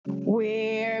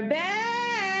We're back.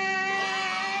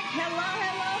 Hello.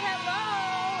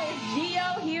 It's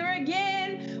Gio here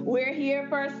again. We're here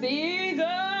for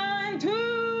season 2.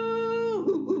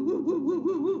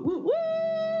 Woo!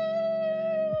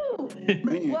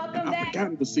 Man, Welcome I back.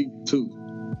 forgot it was season 2.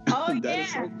 Oh, That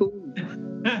is yeah. so cool.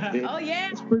 Oh, yeah.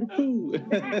 It's pretty cool.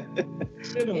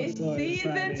 It's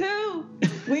season 2.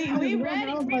 We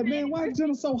ready. I was like, man, why is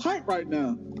Jenna so hyped right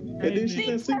now? And then she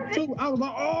said season 2. I was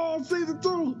like, oh, season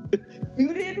 2.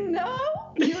 You didn't know?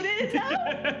 Well,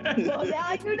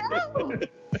 now you know.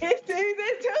 It's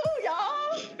season 2,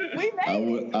 y'all. We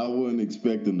made it. I wasn't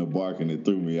expecting the barking. It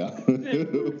threw me out. For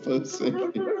a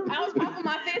second. I was popping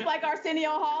my fist like Arsenio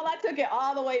Hall. I took it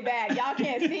all the way back. Y'all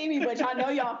can't see me, but y'all know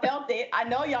y'all felt it. I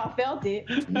know y'all felt it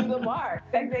through the bark.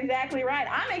 That's exactly right.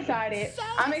 I'm excited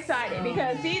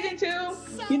because season 2,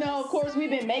 of course,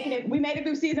 we've been making it. We made it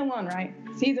through season 1, right?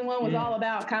 Season 1 was all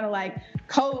about kind of like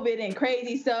COVID and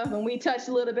crazy stuff, and we touched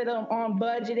a little bit on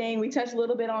budgeting. We touched a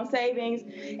little bit on savings,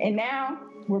 and now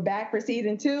we're back for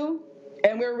season 2,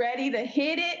 and we're ready to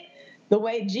hit it the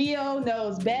way Gio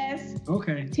knows best.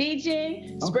 Okay.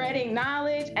 Teaching, spreading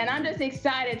knowledge, and I'm just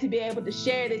excited to be able to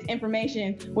share this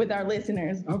information with our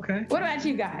listeners. Okay. What about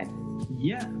you guys?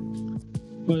 Yeah.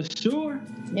 For sure.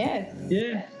 Yes.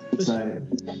 Yeah.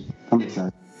 I'm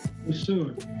excited. For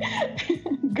sure.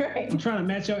 Great. I'm trying to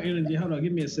match your energy. Hold on.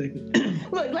 Give me a second.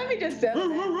 Look, let me just settle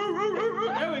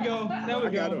that. There we go. There we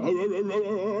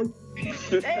go.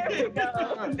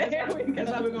 That's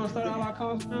how we're going to start all our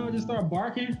calls now. Just start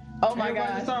barking. Oh, my Everybody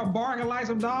God. Just start barking like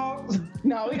some dogs.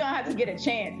 No, we're going to have to get a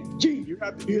chant. You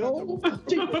have to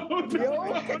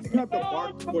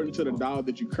bark according to the dog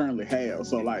that you currently have.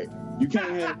 So, like, you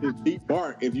can't have this deep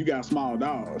bark if you got small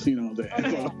dogs. You know what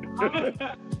I'm saying?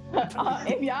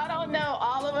 If y'all don't know,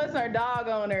 all of us are dog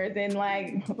owners, and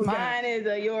like mine is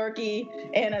a Yorkie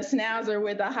and a Schnauzer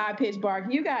with a high-pitched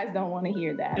bark. You guys don't want to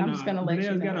hear that. I'm just gonna let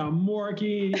you know. Got a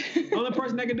Morkie. Only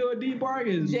person that can do a deep bark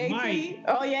is JT. Mike.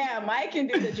 Oh yeah, Mike can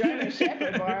do the German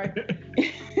Shepherd bark.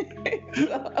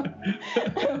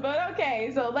 But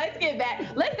okay, so let's get back.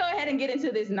 Let's go ahead and get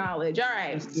into this knowledge. All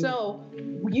right, so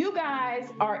you guys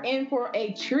are in for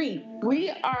a treat. We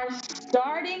are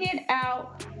starting it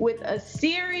out with a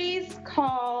series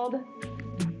called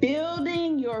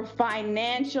Building Your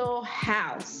Financial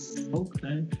House.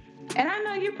 Okay. And I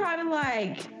know you're probably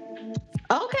like,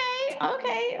 okay,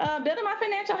 building my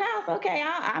financial house. Okay,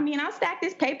 I'll stack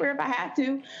this paper if I have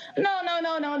to. No.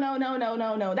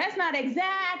 That's not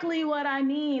exactly what I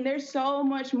mean. There's so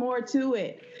much more to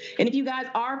it. And if you guys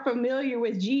are familiar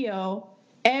with Gio,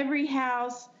 every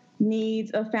house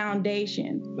needs a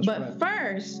foundation. But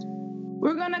first,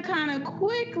 we're going to kind of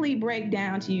quickly break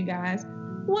down to you guys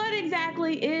what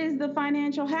exactly is the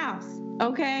financial house,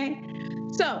 okay?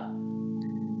 So,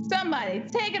 somebody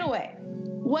take it away.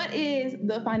 What is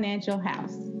the financial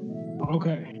house?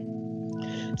 Okay.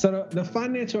 So the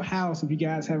financial house, if you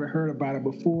guys haven't heard about it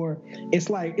before, it's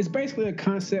basically a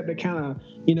concept that kind of,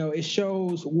 it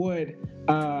shows what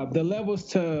the levels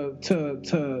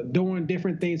to doing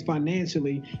different things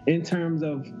financially in terms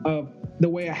of the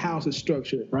way a house is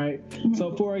structured, right? Mm-hmm.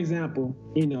 So for example,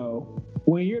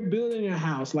 when you're building a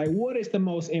house, like what is the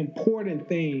most important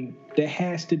thing that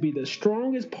has to be the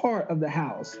strongest part of the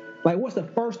house? Like what's the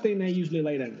first thing they usually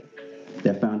lay down?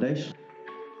 That foundation.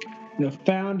 The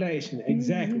foundation,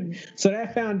 exactly. Mm-hmm. So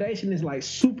that foundation is like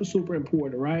super, super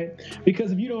important, right?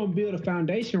 Because if you don't build a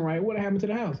foundation right, what'll happen to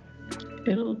the house?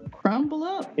 It'll crumble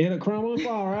up. It'll crumble and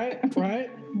fall, right? Right?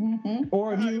 Mm-hmm.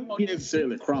 Or if you won't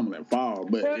necessarily crumble and fall,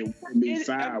 but it will be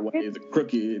sideways,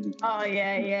 crooked. Oh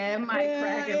yeah, it might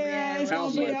crack it.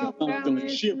 House might be constantly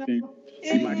shifting.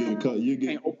 You might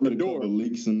get open the door,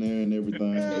 leaks in there and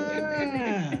everything.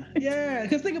 Yeah.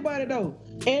 Because think about it though.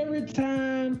 Every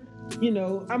time.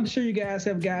 I'm sure you guys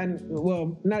have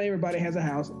not everybody has a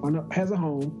house, has a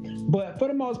home, but for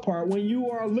the most part, when you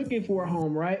are looking for a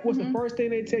home, right, what's the first thing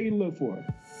they tell you to look for?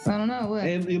 I don't know what.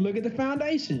 And you look at the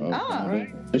foundation.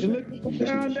 Right? You look at the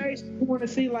foundation. You want to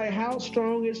see like how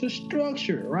strong is the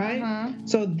structure, right? Uh-huh.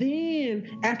 So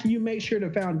then, after you make sure the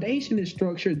foundation is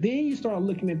structured, then you start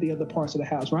looking at the other parts of the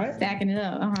house, right? Stacking it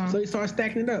up. Uh-huh. So you start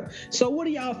stacking it up. So what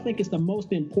do y'all think is the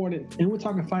most important? And we're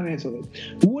talking financially.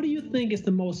 What do you think is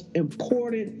the most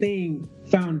important thing,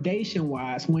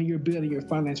 foundation-wise, when you're building your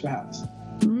financial house?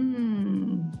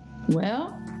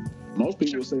 Well, most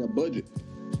people will say a budget.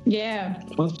 Yeah.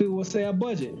 Most people will say a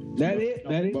budget. That is.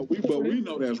 But we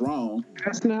know that's wrong.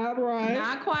 That's not right.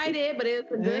 Not quite it, but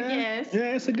it's a good guess.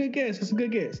 Yeah, it's a good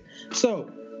guess. So,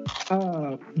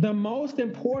 the most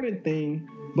important thing,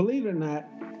 believe it or not,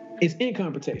 is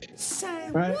income protection.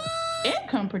 Right?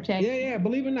 Income protection. Yeah,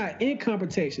 believe it or not, income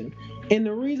protection. And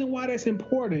the reason why that's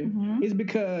important is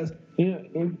because,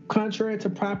 contrary to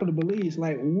popular beliefs,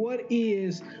 like, what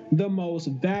is the most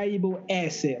valuable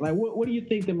asset? Like, what do you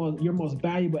think your most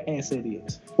valuable asset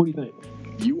is? What do you think?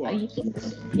 You are.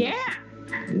 Yeah.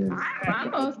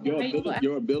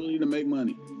 Your ability to make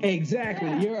money. Exactly.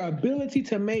 Yeah. Your ability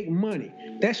to make money.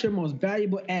 That's your most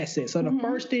valuable asset. So the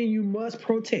first thing you must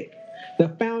protect, the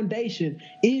foundation,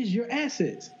 is your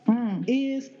assets,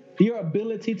 is your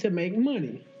ability to make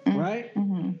money, right?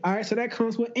 All right, so that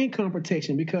comes with income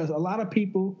protection, because a lot of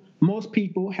people, most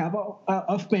people have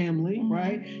a family,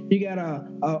 right? You got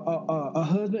a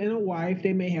husband and a wife.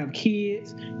 They may have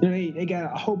kids. They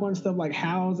got a whole bunch of stuff like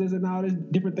houses and all this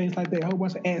different things like that, a whole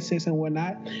bunch of assets and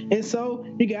whatnot. And so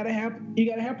you gotta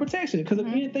have protection, because if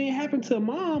anything happened to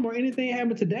mom or anything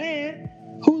happened to dad,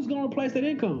 who's gonna replace that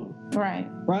income? Right.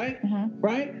 Right?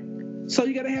 Right? So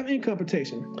you gotta have income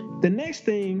protection. The next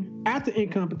thing after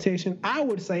income protection, I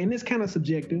would say, and this kind of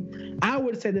subjective, I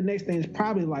would say the next thing is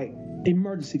probably like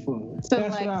emergency fund. So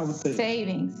That's like what I would say.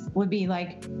 Savings would be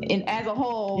like, as a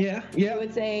whole. Yeah. You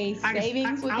would say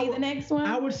savings would be the next one.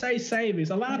 I would say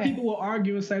savings. A lot of people will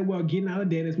argue and say, well, getting out of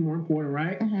debt is more important,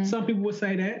 right? Some people would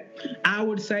say that. I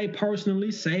would say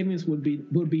personally, savings would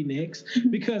be next,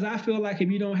 because I feel like if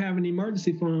you don't have an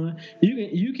emergency fund,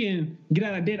 you can get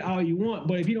out of debt all you want,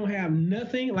 but if you don't have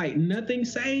nothing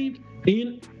saved,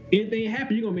 then anything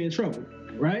happens, you're gonna be in trouble,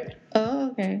 right? Oh,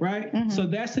 okay. Right? So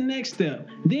that's the next step.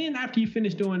 Then after you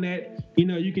finish doing that,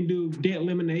 you can do debt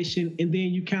elimination, and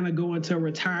then you kind of go into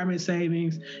retirement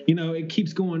savings. It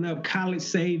keeps going up, college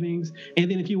savings. And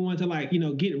then if you want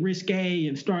to get risque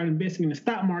and start investing in the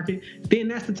stock market, then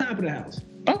that's the top of the house.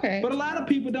 Okay. But a lot of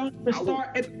people don't even start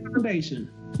at the foundation.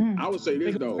 I would say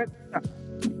this though,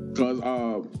 because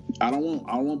I don't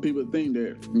want people to think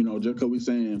that just because we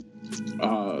saying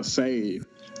save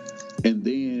and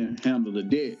then handle the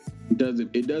debt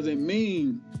doesn't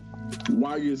mean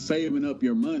while you're saving up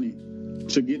your money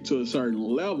to get to a certain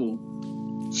level,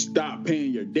 stop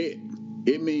paying your debt.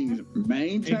 It means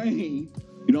maintain,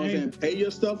 what I'm saying, pay your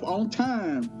stuff on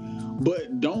time,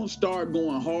 but don't start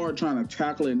going hard trying to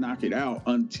tackle it and knock it out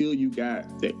until you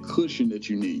got that cushion that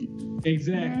you need.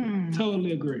 Exactly.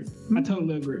 Totally agree. I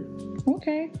totally agree.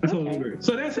 Okay. I totally agree.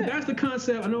 So that's the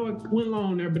concept. I know it went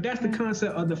long there, but that's the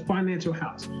concept of the financial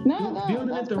house. Building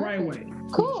it the right way.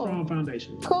 Cool. Strong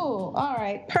foundation. Cool. All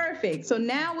right. Perfect. So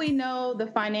now we know the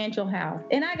financial house.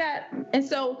 And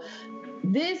so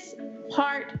this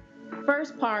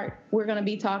first part we're going to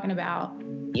be talking about,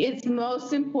 it's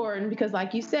most important because,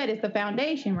 like you said, it's the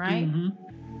foundation, right?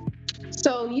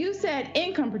 So you said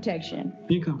income protection.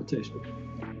 Income protection.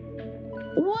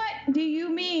 What do you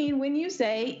mean when you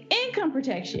say income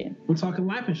protection? We're talking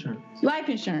life insurance. Life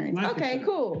insurance. Okay,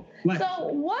 cool. So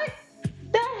what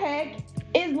the heck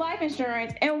is life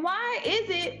insurance, and why is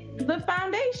it the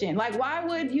foundation? Like, why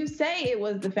would you say it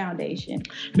was the foundation?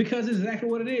 Because it's exactly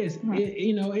what it is.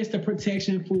 It's the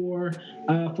protection for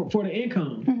the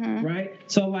income, right?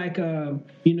 So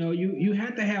you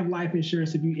have to have life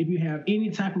insurance if you have any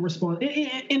type of responsibility,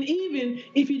 and even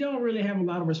if you don't really have a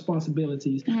lot of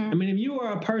responsibilities. I mean, if you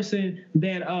are a person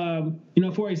that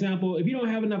for example, if you don't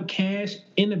have enough cash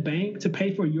in the bank to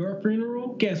pay for your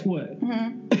funeral, guess what?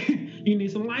 You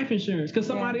need some life insurance, because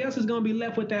somebody else is going to be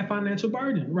left with that financial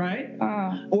burden, right?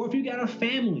 Or if you got a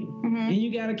family and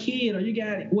you got a kid, or you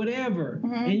got whatever,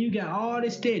 and you got all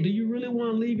this debt, do you really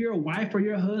want to leave your wife or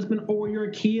your husband or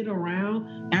your kid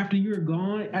around after you're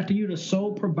gone, after you're the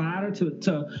sole provider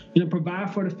to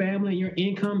provide for the family and your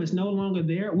income is no longer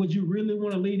there? Would you really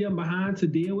want to leave them behind to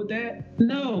deal with that?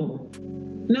 No,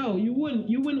 you wouldn't.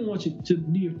 You wouldn't want you to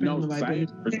do your family like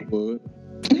that. Would.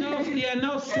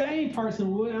 No sane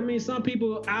person would. I mean, some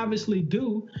people obviously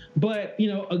do, but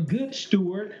a good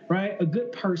steward, right? A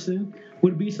good person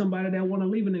would be somebody that want to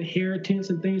leave an inheritance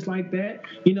and things like that.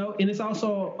 And it's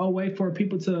also a way for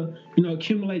people to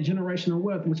accumulate generational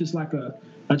wealth, which is like a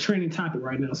trending topic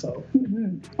right now. So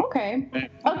okay.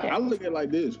 I look at it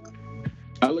like this.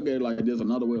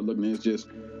 Another way of looking at it is just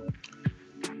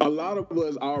a lot of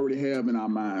us already have in our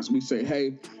minds. We say,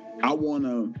 hey, I want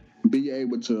to be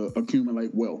able to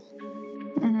accumulate wealth.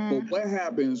 But what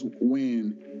happens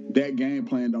when that game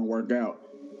plan don't work out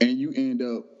and you end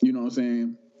up,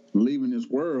 leaving this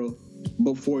world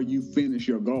before you finish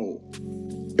your goal?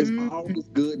 It's always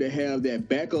good to have that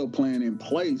backup plan in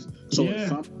place. So if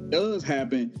something does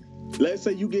happen, let's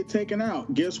say you get taken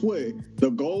out, guess what? The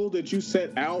goals that you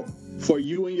set out for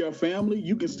you and your family,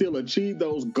 you can still achieve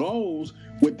those goals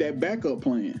with that backup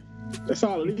plan. That's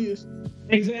all it is.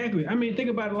 Exactly. I mean, think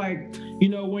about it like,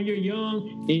 when you're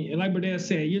young, and like Burdell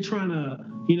said, you're trying to,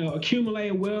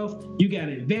 accumulate wealth. You got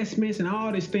investments and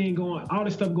all this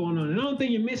stuff going on. And the only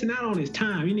thing you're missing out on is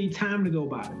time. You need time to go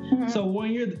by. Mm-hmm. So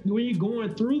when you're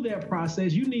going through that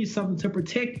process, you need something to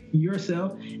protect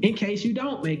yourself in case you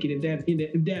don't make it.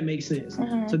 If that makes sense.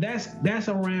 Mm-hmm. So that's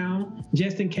around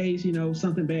just in case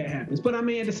something bad happens. But I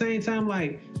mean, at the same time,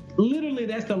 like literally,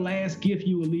 that's the last gift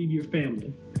you will leave your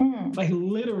family. Mm. Like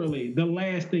literally, the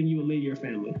last thing you will leave your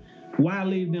family. Why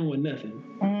leave them with nothing?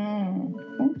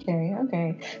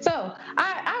 Okay. So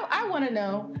I want to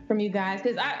know from you guys,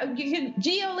 because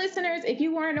Geo listeners, if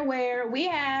you weren't aware, we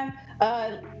have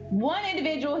one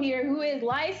individual here who is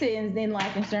licensed in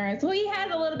life insurance, so he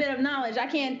has a little bit of knowledge. I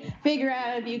can't figure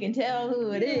out if you can tell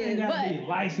who it is,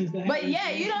 but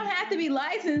yeah, you don't have to be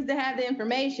licensed to have the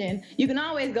information. You can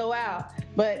always go out.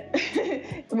 But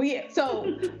just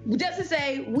to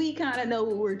say, we kind of know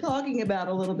what we're talking about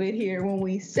a little bit here when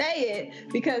we say it,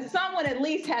 because someone at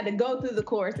least had to go through the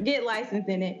course, get licensed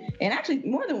in it, and actually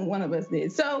more than one of us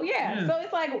did. So yeah. So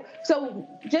it's like, so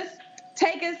just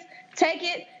take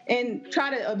it and try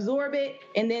to absorb it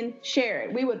and then share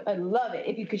it. We would love it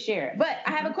if you could share it. But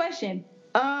I have a question.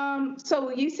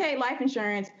 So you say life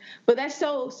insurance, but that's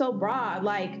so broad.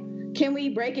 Like, can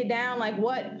we break it down? Like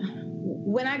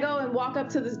when I go and walk up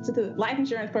to the life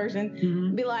insurance person,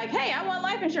 mm-hmm. be like, hey, I want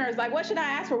life insurance. Like, what should I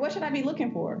ask for? What should I be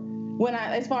looking for?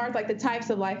 As far as like the types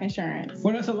of life insurance?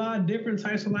 Well, there's a lot of different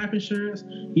types of life insurance,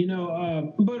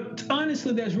 but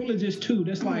honestly, there's really just two.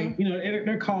 That's like, mm-hmm.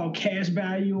 They're called cash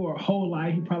value or whole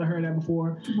life. You probably heard that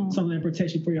before. Mm-hmm. Something that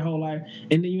protects you for your whole life.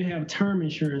 And then you have term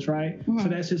insurance, right? Mm-hmm. So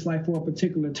that's just like for a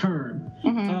particular term.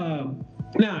 Mm-hmm.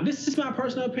 Now, this is my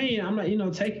personal opinion. I'm not,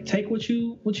 take what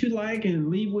you like and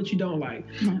leave what you don't like.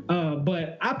 Mm-hmm.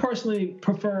 But I personally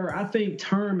I think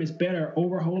term is better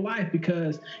over whole life,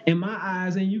 because in my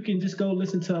eyes, and you can just go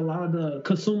listen to a lot of the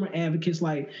consumer advocates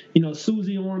like,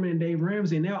 Susie Orman and Dave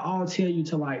Ramsey, and they'll all tell you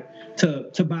to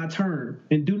buy term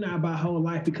and do not buy whole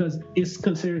life, because it's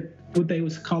considered what they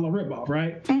would call a ripoff,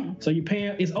 right? Mm. So you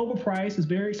pay, it's overpriced, it's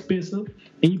very expensive,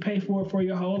 and you pay for it for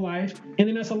your whole life. And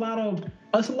then there's a lot of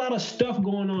stuff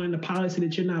going on in the policy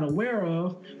that you're not aware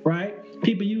of, right?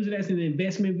 People use it as an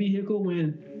investment vehicle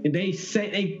when they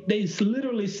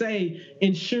literally say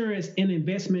insurance and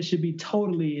investment should be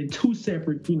totally in two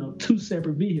separate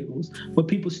vehicles, but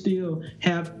people still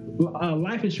have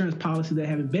life insurance policies that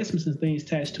have investments and things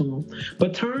attached to them.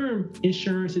 But term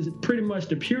insurance is pretty much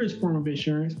the purest form of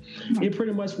insurance. Mm-hmm. It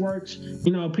pretty much works,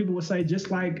 people would say,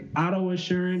 just like auto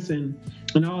insurance and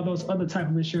all those other type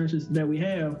of insurances that we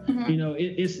have. Mm-hmm.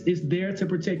 It's there to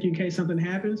protect you in case something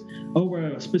happens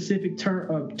over a specific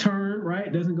term, right?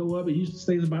 It doesn't go up. It usually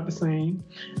stays about the same.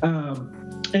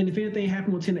 And if anything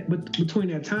happened between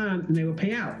that time, then they will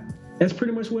pay out. That's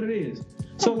pretty much what it is.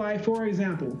 So, like, for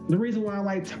example, the reason why I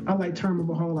like term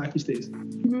over whole life is this.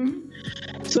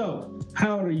 Mm-hmm. So,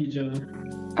 how old are you,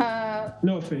 John?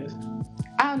 No offense.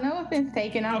 Oh, no offense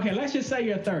taken. Okay, let's just say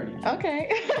you're 30.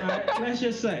 Okay. All right, let's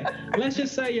just say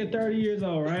you're 30 years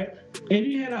old, right? If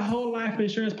you had a whole life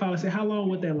insurance policy, how long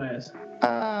would that last?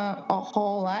 A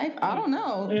whole life? I don't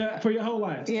know. Yeah, for your whole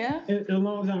life. Yeah. A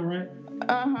long time, right?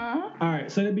 Uh-huh. All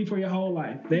right, so that'd be for your whole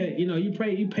life. That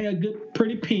you pay a good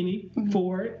pretty penny mm-hmm.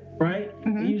 for it, right?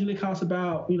 Mm-hmm. It usually costs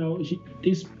about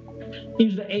it's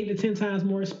usually 8 to 10 times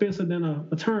more expensive than a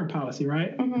term policy,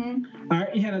 right? Mm-hmm. All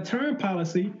right, you had a term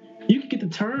policy. You can get the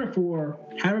term for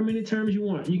however many terms you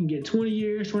want. You can get 20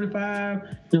 years,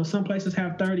 25. Some places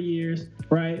have 30 years,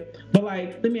 right? But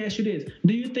let me ask you this: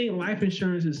 do you think life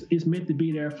insurance is meant to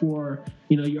be there for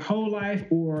your whole life,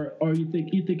 or you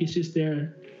think it's just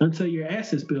there until your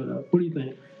assets build up? What do you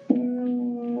think? I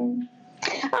don't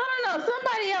know.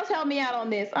 Somebody else help me out on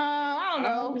this. I don't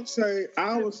know.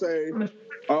 I would say,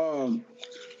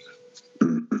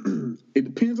 it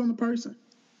depends on the person.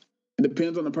 It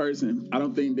depends on the person. I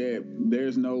don't think that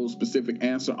there's no specific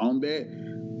answer on that.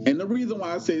 And the reason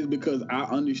why I say is because I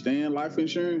understand life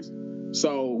insurance.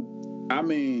 So, I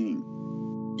mean,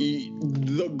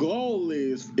 the goal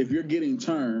is, if you're getting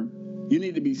term, you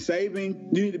need to be saving,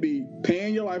 you need to be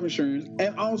paying your life insurance,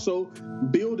 and also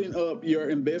building up your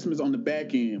investments on the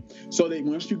back end, so that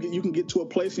once you can get to a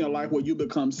place in your life where you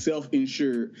become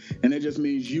self-insured, and that just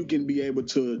means you can be able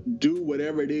to do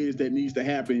whatever it is that needs to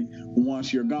happen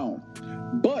once you're gone.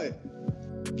 But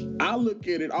I look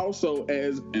at it also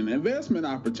as an investment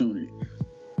opportunity.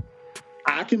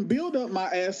 I can build up my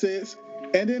assets,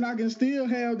 and then I can still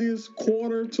have this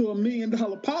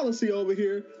 $250,000 policy over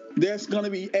here that's going to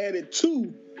be added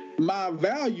to my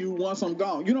value once I'm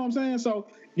gone. You know what I'm saying? So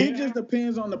it just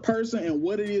depends on the person and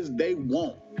what it is they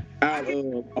want out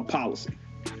of a policy.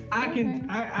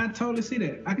 I totally see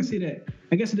that. I can see that.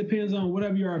 I guess it depends on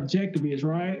whatever your objective is,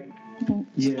 right?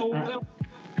 Yeah. So,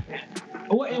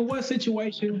 in what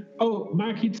situation? Oh,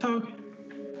 Mike, you talking?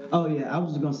 Oh yeah, I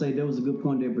was just gonna say there was a good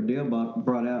point that Bradell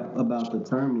brought out about the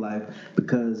term life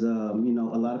because a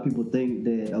lot of people think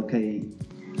that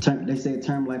they say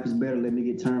term life is better. Let me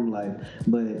get term life,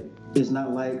 but it's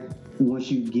not like once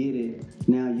you get it,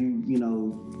 now you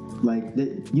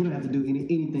don't have to do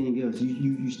anything else.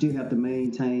 You still have to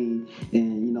maintain,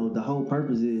 and the whole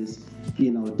purpose is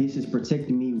this is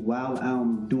protecting me while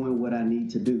I'm doing what I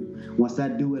need to do. Once I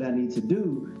do what I need to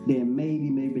do, then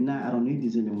maybe not, I don't need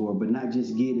this anymore, but not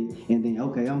just get it and then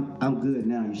okay, I'm good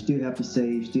now. You still have to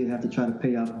save, still have to try to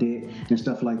pay off debt and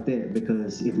stuff like that,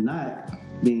 because if not,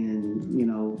 then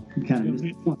you kind of miss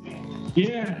the point.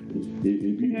 Yeah.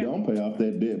 If you don't pay off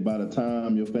that debt by the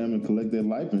time your family collect their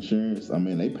life insurance, I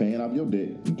mean, they paying off your debt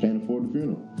and can't afford the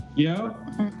funeral. Yeah.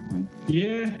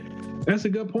 Yeah. That's a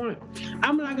good point.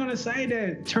 I'm not going to say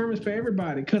that term is for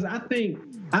everybody, because I think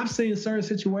I've seen certain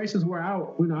situations where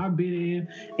I've been in,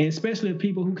 and especially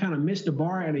people who kind of missed the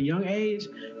bar at a young age,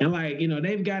 and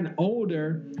they've gotten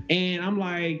older, and I'm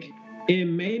like, it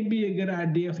may be a good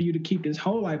idea for you to keep this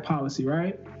whole life policy,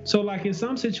 right? So in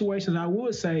some situations, I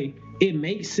would say it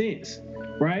makes sense,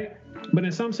 right? But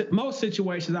in most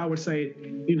situations, I would say,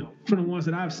 from the ones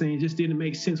that I've seen, just didn't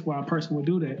make sense why a person would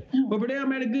do that. But Bradell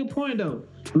made a good point, though.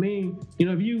 I mean,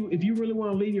 if you really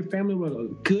want to leave your family with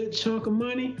a good chunk of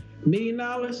money, $1 million,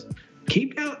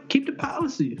 keep the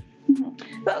policy.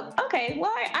 So, okay,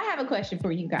 well, I have a question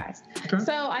for you guys. Okay.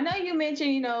 So I know you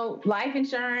mentioned, life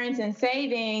insurance and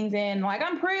savings, and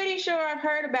I'm pretty sure I've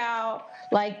heard about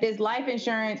this life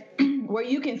insurance where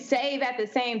you can save at the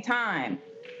same time.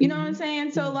 You know what I'm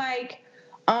saying? So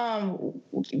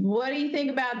what do you think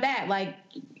about that?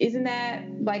 Isn't that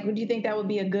would you think that would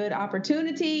be a good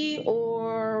opportunity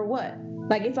or what?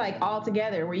 It's all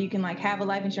together where you can have a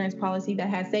life insurance policy that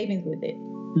has savings with it.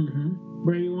 Mm-hmm.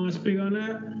 Bray, you want to speak on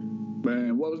that?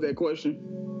 Man, what was that question?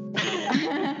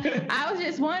 I was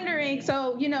just wondering,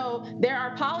 so, there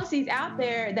are policies out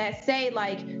there that say,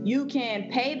 you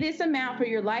can pay this amount for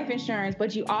your life insurance,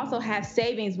 but you also have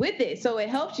savings with it. So it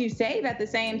helps you save at the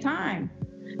same time.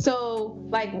 So,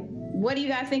 what do you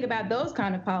guys think about those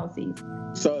kind of policies?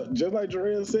 So just like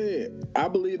Jarrell said, I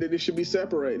believe that it should be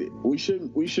separated. We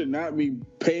should not be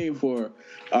paying for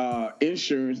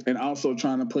insurance and also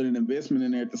trying to put an investment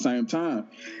in there at the same time.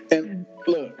 And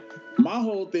look, my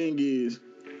whole thing is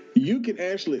you can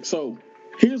actually, so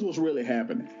here's what's really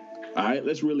happening. All right,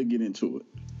 let's really get into it.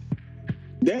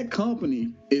 That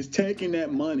company is taking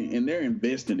that money and they're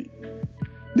investing it.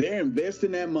 They're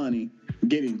investing that money,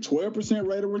 getting 12%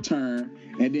 rate of return,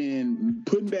 and then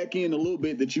putting back in a little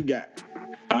bit that you got.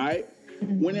 All right.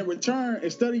 When in return,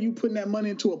 instead of you putting that money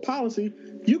into a policy,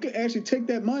 you can actually take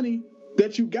that money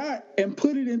that you got and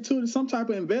put it into some type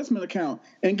of investment account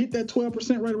and get that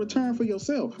 12% rate of return for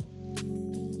yourself.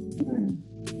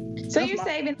 So you're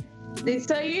saying that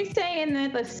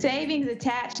the savings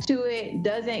attached to it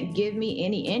doesn't give me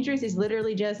any interest? It's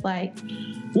literally just well,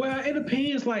 it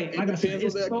depends. Like I said,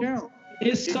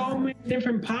 it's so many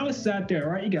different policies out there,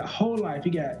 right? You got whole life,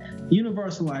 you got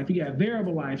universal life, you got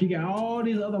variable life, you got all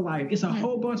these other life. It's a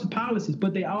whole bunch of policies,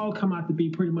 but they all come out to be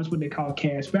pretty much what they call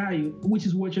cash value, which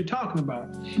is what you're talking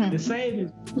about. The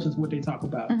savings, which is what they talk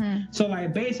about. So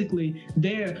basically,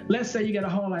 let's say you got a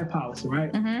whole life policy,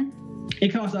 right?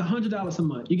 It costs $100 a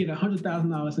month. You get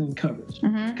 $100,000 in coverage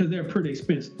because they're pretty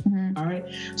expensive. All right.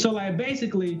 So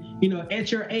basically,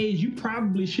 at your age, you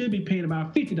probably should be paying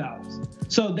about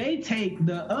 $50. So they take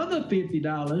the other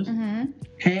 $50,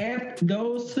 half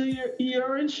goes to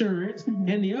your insurance,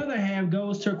 and the other half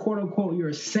goes to quote unquote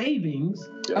your savings.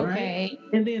 Okay. Right?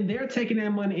 And then they're taking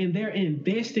that money and they're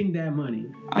investing that money.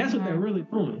 That's what they're really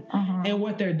doing. And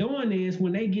what they're doing is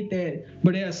when they get that,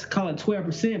 but let's call it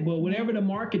 12%, but whatever the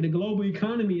market, the global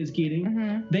economy is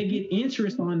getting, they get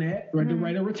interest on that, right? The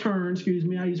rate of return, excuse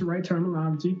me, I use the right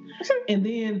terminology. And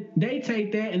then they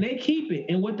take that and they keep it.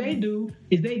 And what they do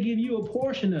is they give you a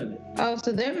portion of it. Oh,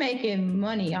 so they're making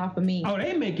money off of me. Oh,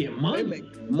 they making money. They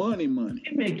make money.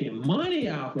 They're making money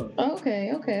off of it.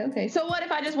 Okay. So what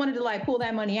if I just wanted to pull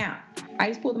that money out? I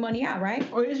just pull the money out, right?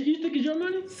 Oh, you think it's your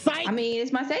money? Fight. I mean,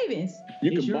 it's my savings.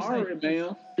 You can borrow it,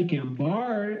 man. You can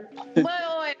borrow it.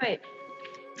 Wait.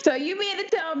 So you mean to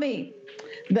tell me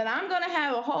that I'm going to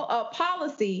have a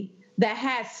policy that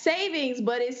has savings,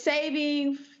 but it's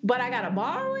saving, but I got to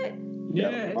borrow it?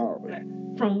 Yeah.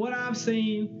 From what I've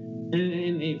seen,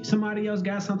 and if somebody else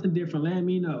got something different, let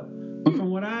me know. But from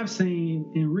what I've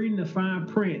seen in reading the fine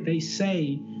print, they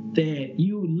say that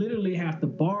you literally have to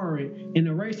borrow it. And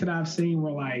the rates that I've seen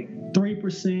were like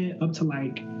 3% up to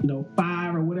like,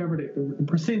 5 or whatever the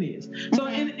percent is. So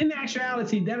in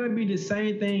actuality, that would be the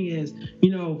same thing as,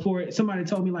 for somebody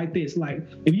told me like this, like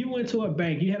if you went to a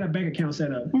bank, you had a bank account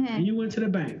set up and you went to the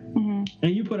bank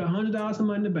and you put $100 a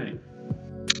month in the bank,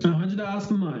 $100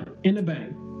 a month in the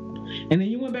bank. And then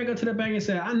you went back up to the bank and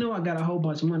said, I know I got a whole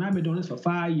bunch of money. I've been doing this for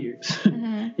 5 years.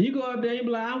 And you go up there and you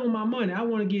be like, I want my money. I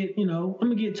want to get, I'm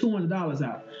going to get $200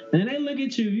 out. And they look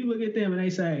at you look at them and they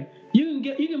say, you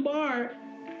can borrow it.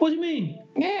 What do you mean?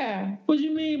 Yeah. What do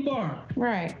you mean borrow?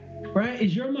 Right. Right?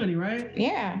 It's your money, right?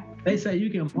 Yeah. They say you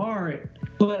can borrow it,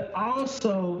 but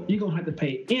also you're going to have to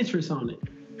pay interest on it.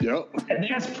 Yep. And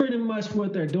that's pretty much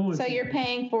what they're doing. So you're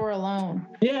paying for a loan.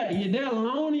 Yeah, they're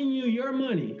loaning you your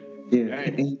money. Yeah,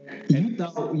 and you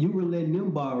thought you were letting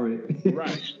them borrow it.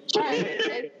 Right.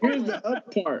 Right. Here's the other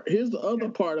part. Here's the other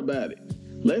part about it.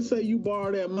 Let's say you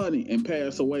borrow that money and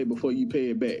pass away before you pay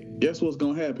it back. Guess what's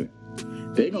gonna happen?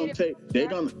 They're gonna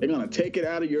take it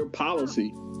out of your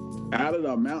policy, out of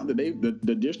the amount that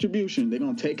the distribution. They're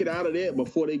gonna take it out of that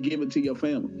before they give it to your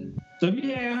family. So if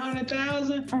you had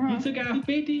 100,000, you took out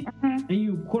 50, and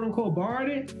you quote unquote borrowed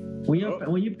it. When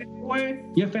you pay away,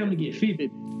 your family get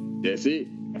 50. That's it.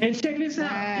 And check this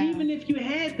out. Wow. Even if you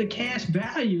had the cash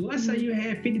value, let's say you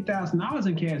had $50,000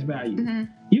 in cash value,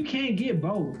 you can't get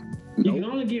both. You can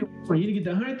only get one. You either get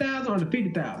the 100,000 or the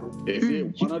 50,000. That's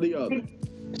it. One or the other.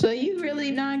 So you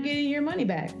really not getting your money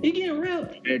back. You're getting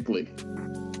ripped. Exactly.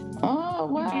 Oh,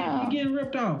 wow. You're getting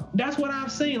ripped off. That's what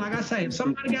I've seen. Like I say, if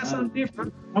somebody got something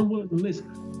different, I'm willing to listen.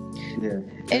 Yeah,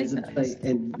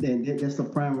 and that's the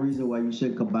prime reason why you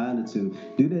should combine the two.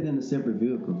 Do that in a separate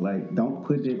vehicle. Like, don't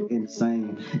put it in the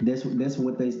same. That's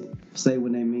what they say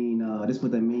when they mean. That's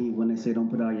what they mean when they say don't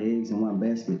put all your eggs in one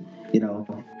basket. If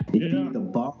you either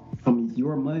borrow from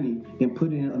your money and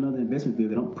put it in another investment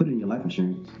vehicle, don't put it in your life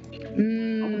insurance.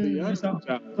 I'm gonna be honest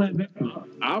with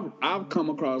you. I've come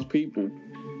across people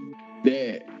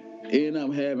that end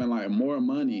up having like more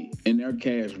money in their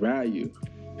cash value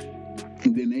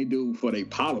than they do for their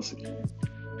policy.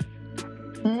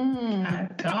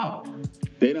 Dog.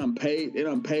 They done paid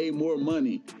more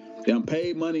money. They done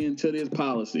paid money into this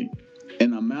policy,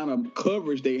 and the amount of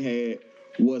coverage they had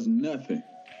was nothing.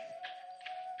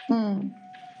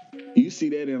 You see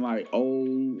that in like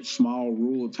old, small,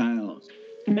 rural towns.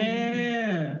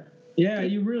 Yeah,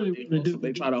 you really do.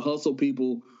 They try to hustle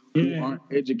people who aren't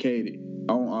educated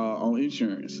on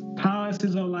insurance.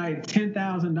 Policies are like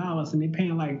 $10,000 and they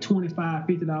paying like $25,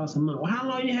 $50 a month. Well, how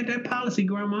long you had that policy,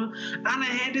 Grandma? I done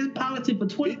had this policy for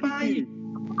 25 years.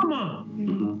 Come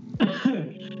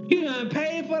on. You done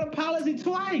paid for the policy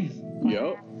twice.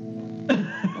 Yep.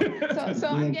 So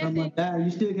I'm guessing.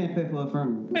 You still can't pay for a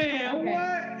firm. Man,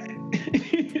 what?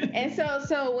 And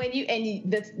so when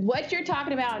what you're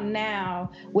talking about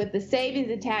now with the savings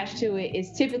attached to it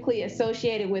is typically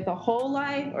associated with a whole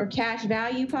life or cash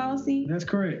value policy. That's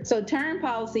correct. So term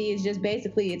policy is just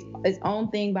basically its own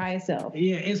thing by itself.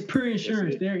 Yeah, it's pure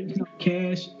insurance. There is no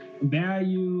cash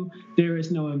value. There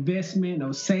is no investment,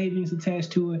 no savings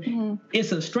attached to it.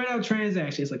 It's a straight out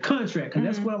transaction. It's a contract, because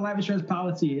that's what a life insurance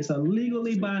policy is. It's a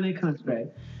legally binding contract,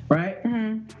 right?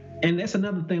 And that's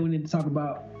another thing we need to talk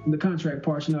about, the contract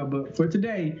portion of. But for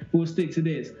today, we'll stick to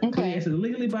this. Okay. It's a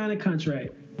legally binding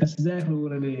contract. That's exactly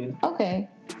what it is. Okay.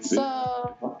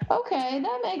 So,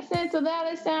 that makes sense. So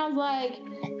that it sounds like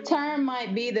term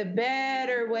might be the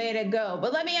better way to go.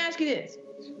 But let me ask you this.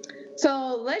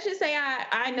 So let's just say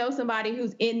I know somebody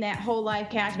who's in that whole life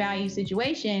cash value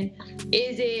situation.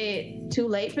 Is it too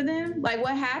late for them? Like,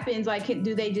 what happens? Like,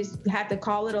 do they just have to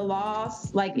call it a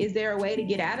loss? Like, is there a way to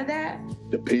get out of that?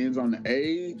 Depends on the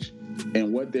age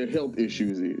and what their health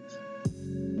issues is.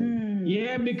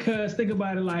 Yeah, because think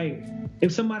about it, like,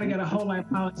 if somebody got a whole life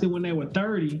policy when they were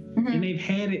 30 and they've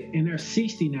had it and they're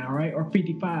 60 now, right, or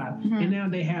 55, and now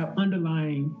they have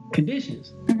underlying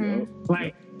conditions,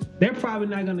 like, they're probably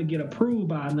not going to get approved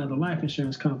by another life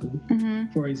insurance company,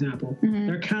 for example.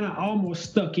 They're kind of almost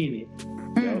stuck in it.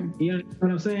 You know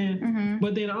what I'm saying?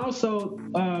 But then also,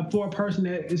 for a person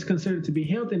that is considered to be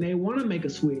healthy and they want to make a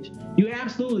switch, you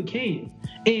absolutely can.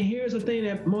 And here's the thing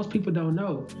that most people don't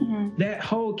know. That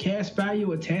whole cash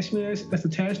value attachment that's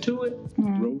attached to it,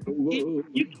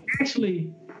 you can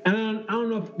actually, and I don't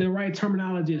know if the right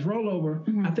terminology is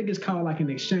rollover. I think it's called like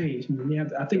an exchange.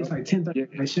 I think it's like 10,000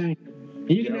 exchange.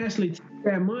 And you can actually take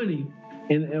that money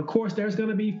And of course, there's going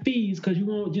to be fees because you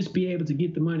won't just be able to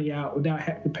get the money out without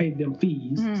having to pay them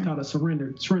fees. It's called a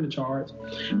surrender charge.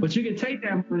 But you can take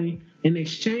that money and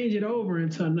exchange it over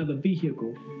into another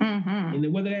vehicle. And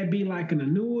then whether that be like an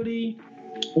annuity,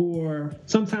 or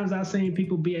sometimes I've seen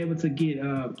people be able to get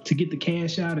the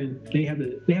cash out, and they have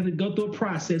to go through a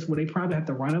process where they probably have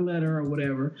to write a letter or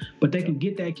whatever, but they can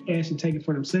get that cash and take it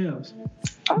for themselves.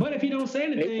 But if you don't say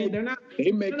anything,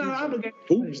 they make you obligated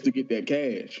hoops to get that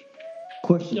cash.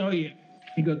 Question. Oh yeah,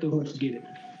 you go through hoops to get it.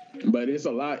 But it's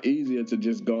a lot easier to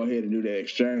just go ahead and do that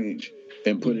exchange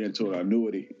and put it into an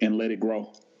annuity and let it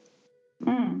grow.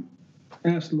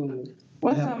 Absolutely.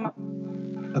 What's up?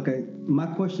 Okay, my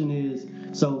question is,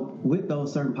 so with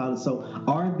those certain policies, so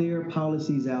are there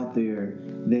policies out there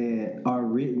that are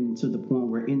written to the point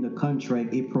where in the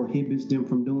contract it prohibits them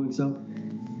from doing so?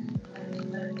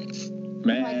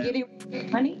 Man, Like getting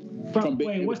money? from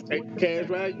Wait, what's taking cash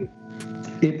value?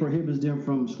 It prohibits them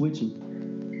from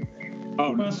switching.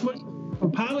 Oh, no. switch for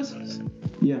policies?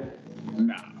 Yeah.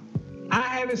 Nah. I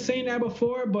haven't seen that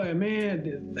before, but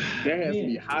man, That has to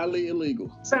be highly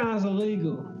illegal. sounds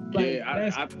illegal. Like,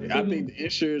 Yeah, I think the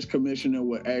insurance commissioner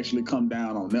would actually come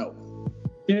down on that one.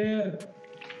 Yeah,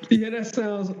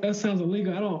 that sounds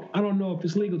illegal. I don't know if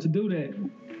it's legal to do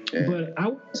that, but I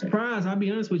was surprised. I'll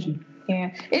be honest with you.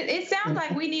 Yeah, it sounds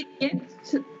like we need to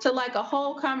get to like a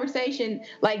whole conversation.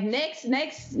 Like next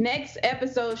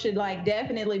episode should like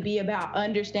definitely be about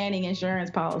understanding insurance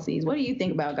policies. What do you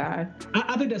think about, God?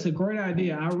 I think that's a great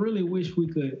idea. I really wish we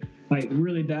could like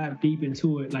really dive deep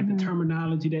into it, like the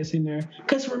terminology that's in there.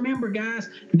 Because remember, guys,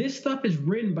 this stuff is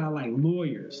written by like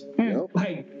lawyers,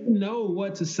 like know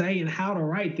what to say and how to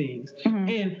write things.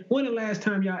 And when the last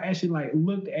time y'all actually like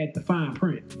looked at the fine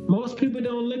print? Most people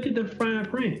don't look at the fine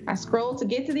print. I scroll to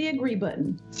get to the agree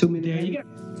button. Too many. There you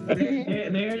go.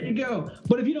 There you go.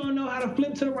 But if you don't know how to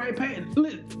flip to the right page,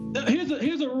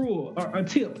 here's a rule or a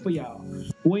tip for y'all.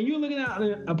 When you're looking at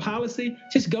a policy,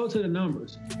 just go to the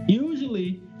numbers.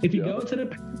 Usually, if you go to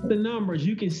the numbers,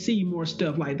 you can see more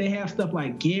stuff. Like they have stuff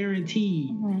like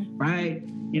guaranteed, right?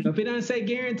 You know, if it doesn't say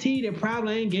guaranteed, it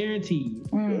probably ain't guaranteed.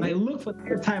 Like look for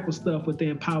that type of stuff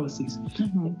within policies.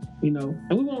 You know,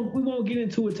 and we won't get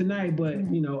into it tonight,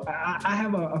 but you know, I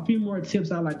have a few more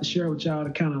tips I'd like to share with y'all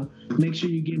to kind of make sure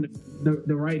you're getting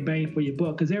the right bang for your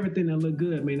buck, because everything that look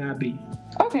good may not be.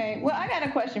 Okay, well, I got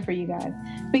a question for you guys,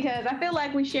 because I feel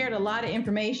like we shared a lot of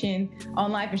information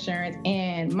on life insurance,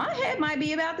 and my head might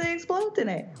be about to explode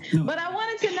today. No. But I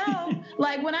wanted to know,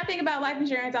 like, when I think about life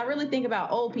insurance, I really think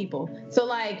about old people. So,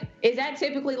 like, is that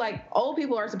typically, like, old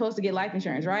people are supposed to get life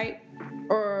insurance, right?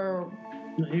 Or...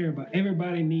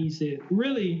 Everybody needs it.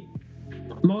 Really,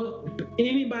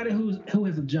 anybody who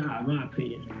has a job, in my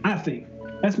opinion. I think.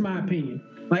 That's my opinion.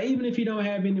 Like, even if you don't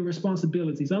have any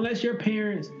responsibilities, unless your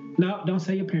parents... No, don't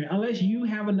say your parents. Unless you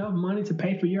have enough money to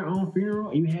pay for your own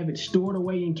funeral and you have it stored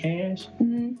away in cash,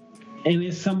 and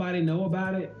if somebody know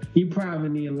about it, you probably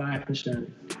need life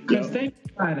insurance. Because think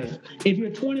about it. If you're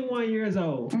 21 years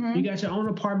old, you got your own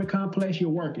apartment complex, you're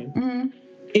working.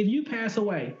 If you pass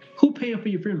away, who paying for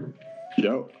your funeral?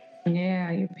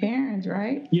 Yeah, your parents,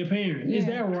 right? Your parents. Yeah. Is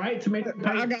that right to make?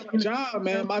 I got a job,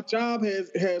 man. My job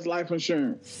has life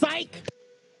insurance. Psych.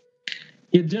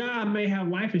 Your job may have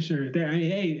life insurance.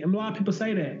 Hey, a lot of people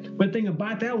say that. But the thing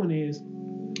about that one is,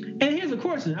 and here's a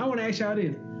question I want to ask y'all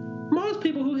this. Most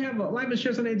people who have a life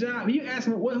insurance on their job, you ask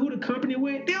them who the company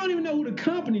with, they don't even know who the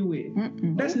company with.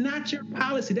 That's not your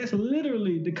policy. That's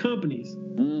literally the company's.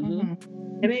 And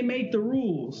they make the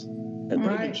rules.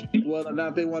 Right? Whether or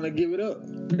not they want to give it up.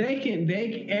 They can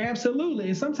absolutely.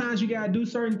 And sometimes you gotta do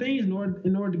certain things in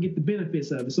order to get the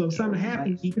benefits of it. So if something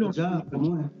happens, you don't. Job,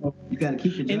 come on. You gotta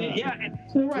keep your job.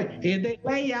 Right. If they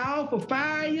lay you off or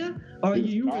fire you, or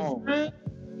you resign,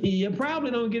 you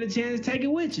probably don't get a chance to take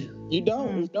it with you. You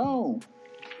don't. It's gone.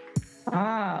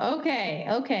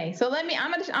 Okay. So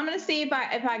I'm gonna see if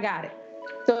I got it.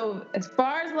 So as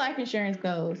far as life insurance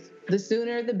goes, the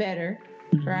sooner the better,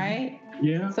 right?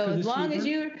 Yeah. So as long as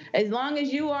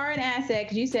you are an asset,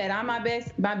 because you said I'm my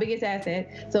biggest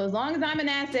asset. So as long as I'm an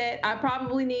asset, I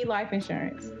probably need life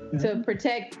insurance to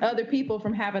protect other people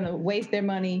from having to waste their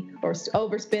money or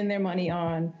overspend their money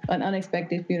on an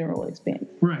unexpected funeral expense.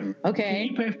 Right. Okay.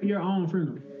 You pay for your own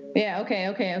funeral. Yeah,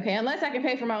 okay. Unless I can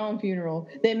pay for my own funeral,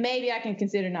 then maybe I can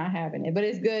consider not having it. But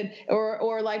it's good,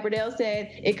 or like Bradell said,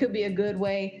 it could be a good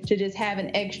way to just have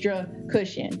an extra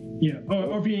cushion. Yeah,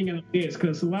 or if you ain't got debts,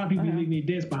 because a lot of people leave their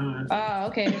debts behind. Oh,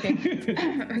 okay.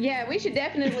 Yeah, we should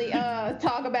definitely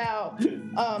talk about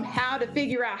how to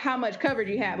figure out how much coverage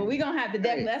you have. But we're gonna have to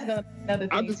definitely. That's gonna be another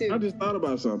thing too. I just thought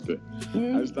about something.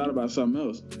 I just thought about something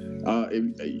else.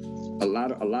 A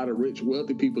lot of rich,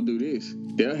 wealthy people do this.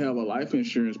 They'll have a life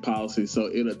insurance policy, so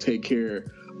it'll take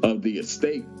care of the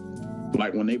estate.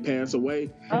 Like when they pass away,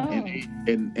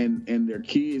 and their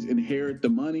kids inherit the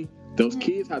money. Those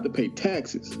kids have to pay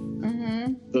taxes.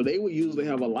 So they would usually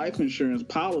have a life insurance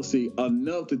policy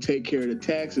enough to take care of the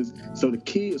taxes so the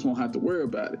kids won't have to worry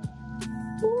about it.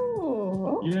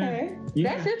 Ooh, okay.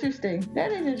 Yeah. That's interesting.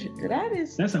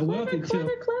 That's a wealthy tip.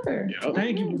 Clever. Yep.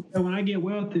 Thank you. When I get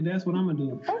wealthy, that's what I'm going to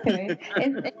do. Okay.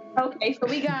 Okay, so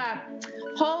we got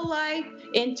whole life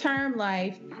and term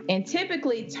life. And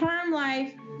typically term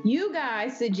life, you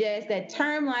guys suggest that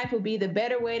term life would be the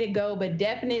better way to go, but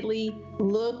definitely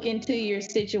look into your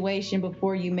situation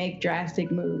before you make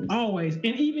drastic moves. Always. And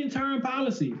even term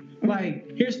policy.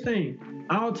 Like, here's the thing.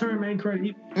 All term ain't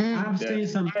credit. I've seen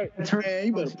some term Man,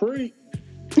 you better free.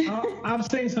 I've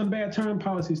seen some bad term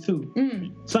policies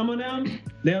too. Some of them,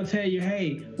 they'll tell you,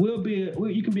 hey,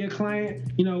 you can be a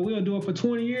client, we'll do it for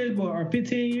 20 years or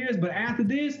 15 years, but after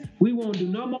this, we won't do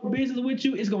no more business with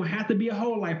you. It's going to have to be a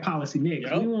whole life policy next.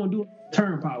 We won't do a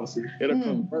term policy. It'll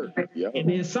convert. Yep. And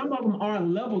then some of them are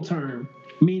level term,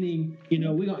 meaning,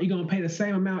 you're going to pay the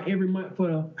same amount every month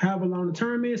for however long the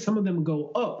term is. Some of them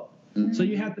go up. So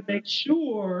you have to make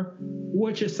sure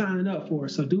what you're signing up for.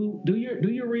 So do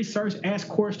your research, ask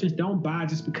questions, don't buy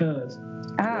just because.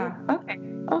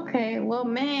 Okay. Well,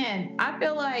 man, I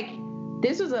feel like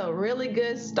this was a really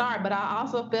good start, but I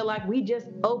also feel like we just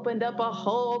opened up a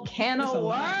whole can of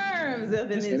worms up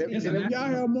in this. And if y'all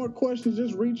have more questions,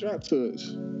 just reach out to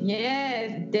us.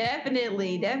 Yes,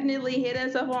 definitely hit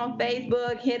us up on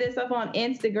Facebook, hit us up on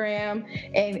Instagram,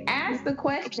 and ask the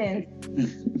questions.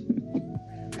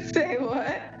 Say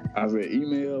what? I said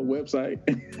email, website.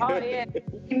 Oh yeah,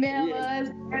 email us,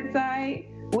 website.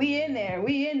 We in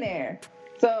there.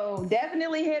 So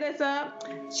definitely hit us up.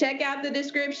 Check out the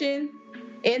description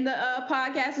in the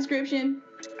podcast description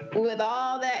with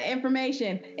all that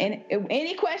information. And if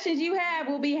any questions you have,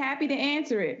 we'll be happy to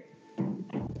answer it.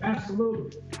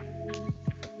 Absolutely.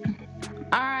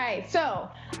 All right, so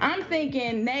I'm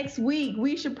thinking next week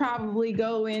we should probably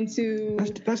go into.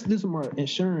 Let's do some more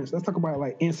insurance. Let's talk about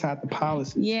like inside the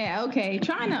policy. Yeah, okay.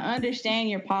 Trying to understand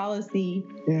your policy.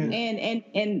 Yeah.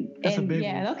 And that's a big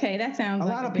one. Okay, that sounds. A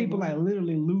lot of people like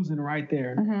literally losing right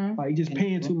there, like just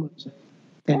paying too much.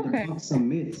 And debunk some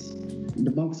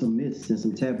myths and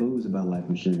some taboos about life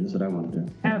insurance. That's what I want to do.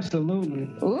 Absolutely.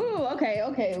 Ooh, okay.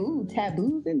 Ooh,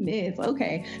 taboos and myths.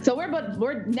 Okay, so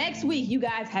we're next week. You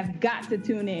guys have got to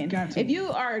tune in. If you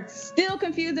are still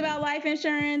confused about life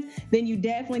insurance, then you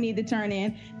definitely need to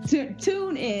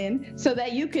tune in so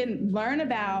that you can learn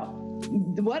about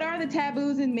what are the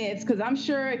taboos and myths. Because I'm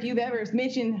sure if you've ever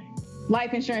mentioned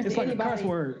life insurance it's to like anybody. A cuss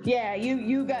word. Yeah,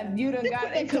 you done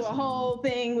got into a whole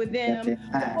thing with them.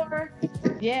 Or,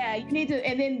 yeah, you need to,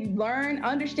 and then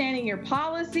understanding your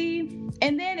policy.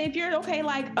 And then if you're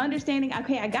understanding,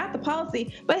 I got the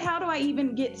policy, but how do I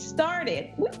even get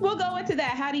started? We'll go into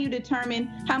that. How do you determine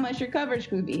how much your coverage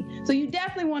could be? So you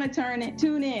definitely want to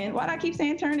tune in. Why do I keep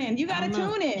saying turn in? You got to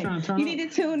tune in. You need to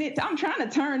tune in. I'm trying to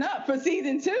turn up for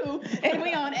season 2, and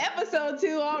we on episode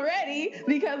 2 already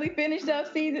because we finished up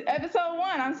episode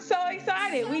 1. I'm so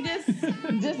excited. We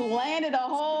just landed a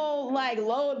whole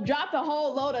dropped a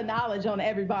whole load of knowledge on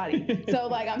everybody.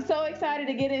 So I'm so excited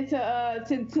to get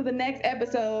into to the next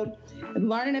episode,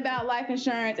 learning about life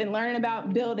insurance and learning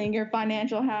about building your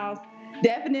financial house.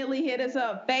 Definitely hit us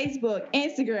up. Facebook,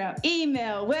 Instagram,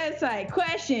 email, website,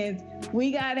 questions.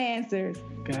 We got answers.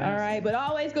 Guys. All right, but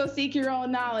always go seek your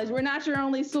own knowledge. We're not your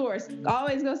only source.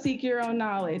 Always go seek your own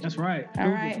knowledge. That's right. All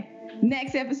right.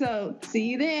 Next episode. See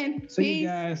you then. See you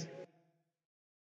guys.